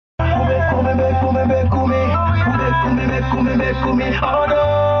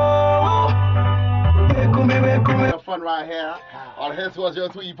Fun right here on HitZ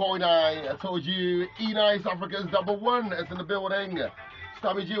 103.9. I told you, E-Nice Africa's #1 is in the building.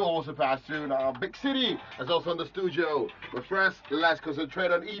 Stabby G will also pass through. Now, Big City is also in the studio. But first, let's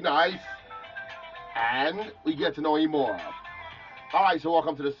concentrate on E-Nice and we get to know him more. Alright, so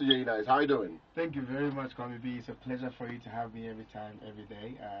welcome to the studio, E-Nice. How are you doing? Thank you very much, Kwame B. It's a pleasure for you to have me every time, every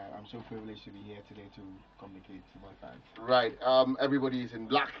day. I'm so privileged to be here today to communicate to my fans. Right, everybody's in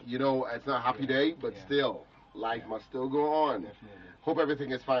black. You know, it's not a happy day, but still, life must still go on. Definitely. Hope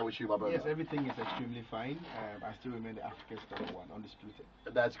everything is fine with you, my brother. Yes, everything is extremely fine. I still remain the Africa's #1, undisputed.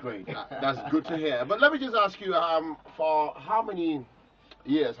 That's great. That's good to hear. But let me just ask you, for how many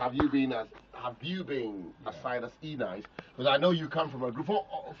years have you been assigned as E-Nice? Because I know you come from a group.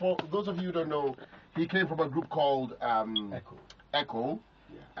 For those of you who don't know, he came from a group called Echo,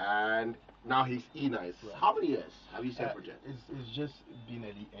 and now he's E-Nice. Right. How many years have you separated? It's just been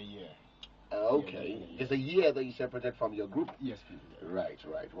a year. Okay, it's a year that you separated from your group. Yes, please. Right.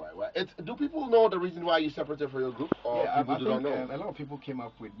 Do people know the reason why you separated from your group, or people do not know? A lot of people came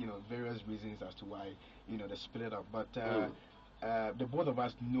up with various reasons as to why they split up, but the both of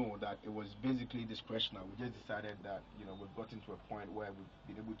us know that it was basically discretionary. We just decided that we've gotten to a point where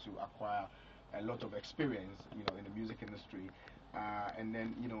we've been able to acquire a lot of experience in the music industry, and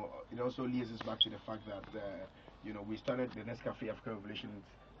then it also leads us back to the fact that we started the Nescafe African Revolutions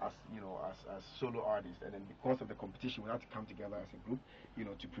as solo artists, and then because of the competition, we had to come together as a group,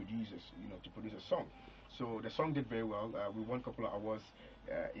 to produce a song. So the song did very well. We won a couple of awards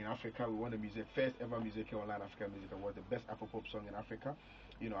in Africa. We won the first ever Music Online African Music Award, the best Afro pop song in Africa.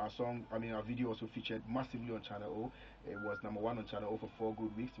 Our video also featured massively on Channel O. It was #1 on Channel O for 4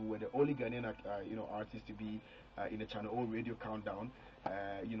 good weeks. We were the only Ghanaian, artist to be in the Channel O radio countdown.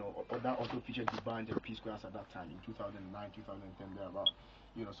 That also featured the band and P Squares at that time in 2009, 2010, thereabout.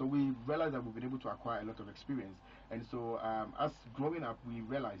 So we realized that we've been able to acquire a lot of experience, and so as growing up, we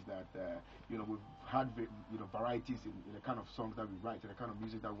realized that we've had varieties in the kind of songs that we write and the kind of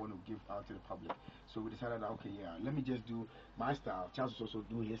music that we want to give out to the public. So we decided that let me just do my style. Charles will also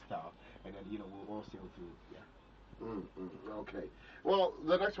do his style, and then we'll all sail through. Okay. Well,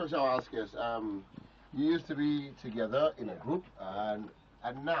 the next question I'll ask is, you used to be together in a group, and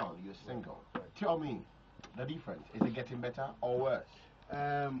now you're single. Tell me the difference. Is it getting better or worse?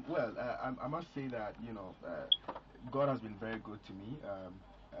 I must say that God has been very good to me.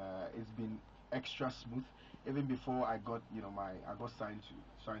 It's been extra smooth. Even before I got I got signed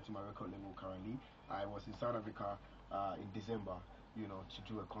to my record label. Currently, I was in South Africa in December, to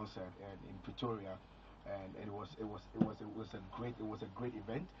do a concert in Pretoria, and it was a great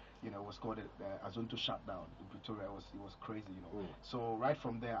event. It was called Azonto Shutdown in Pretoria. It was crazy, So right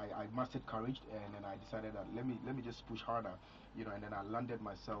from there, I mastered courage, and then I decided that let me just push harder, and then I landed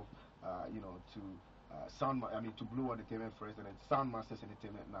myself, to Blue Entertainment first, and then Sound Masters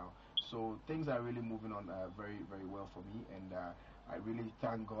Entertainment now. So things are really moving on very, very well for me, and I really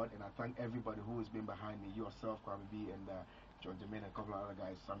thank God, and I thank everybody who has been behind me, yourself, Kwame B, and John Jermaine, and a couple of other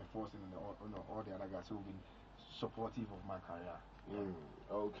guys, Sammy Forson, and all the other guys who have been supportive of my career.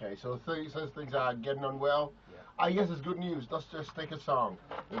 Okay, so since things are getting on well, I guess it's good news. Let's just take a song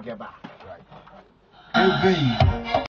and get back. Right.